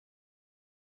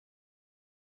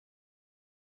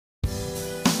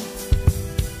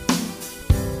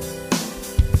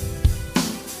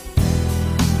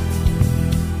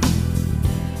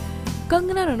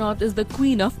Kangana Ranaut is the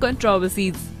queen of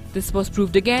controversies. This was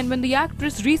proved again when the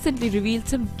actress recently revealed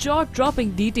some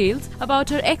jaw-dropping details about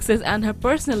her exes and her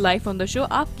personal life on the show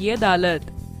Aapki Adalat.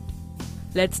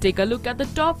 Let's take a look at the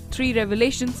top 3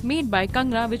 revelations made by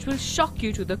Kangana which will shock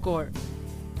you to the core.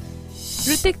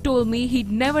 Hrithik told me he'd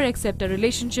never accept a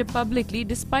relationship publicly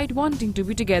despite wanting to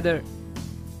be together.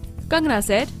 Kangana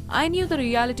said, "I knew the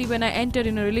reality when I entered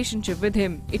in a relationship with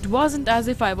him. It wasn't as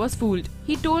if I was fooled.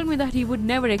 He told me that he would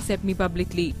never accept me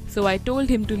publicly. So I told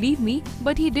him to leave me,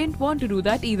 but he didn't want to do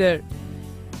that either."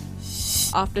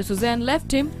 After Suzanne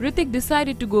left him, Hrithik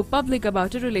decided to go public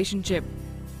about a relationship.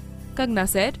 Kangana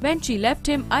said, "When she left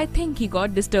him, I think he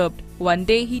got disturbed. One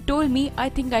day he told me, I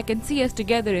think I can see us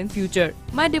together in future.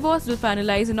 My divorce will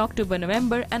finalize in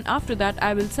October-November and after that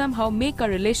I will somehow make our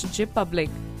relationship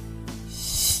public."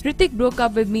 Hrithik broke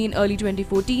up with me in early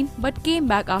 2014 but came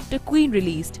back after Queen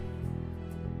released.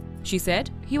 She said,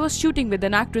 "He was shooting with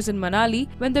an actress in Manali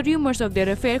when the rumors of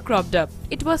their affair cropped up.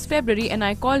 It was February and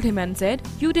I called him and said,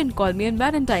 'You didn't call me on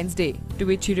Valentine's Day.' To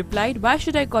which he replied, 'Why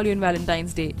should I call you on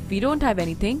Valentine's Day? We don't have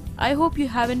anything. I hope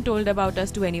you haven't told about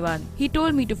us to anyone.' He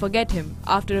told me to forget him.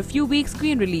 After a few weeks,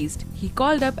 Queen released. He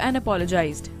called up and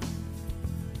apologized."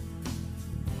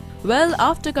 Well,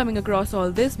 after coming across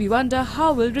all this, we wonder how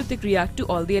will Hrithik react to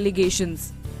all the allegations.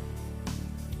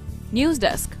 News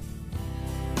Desk.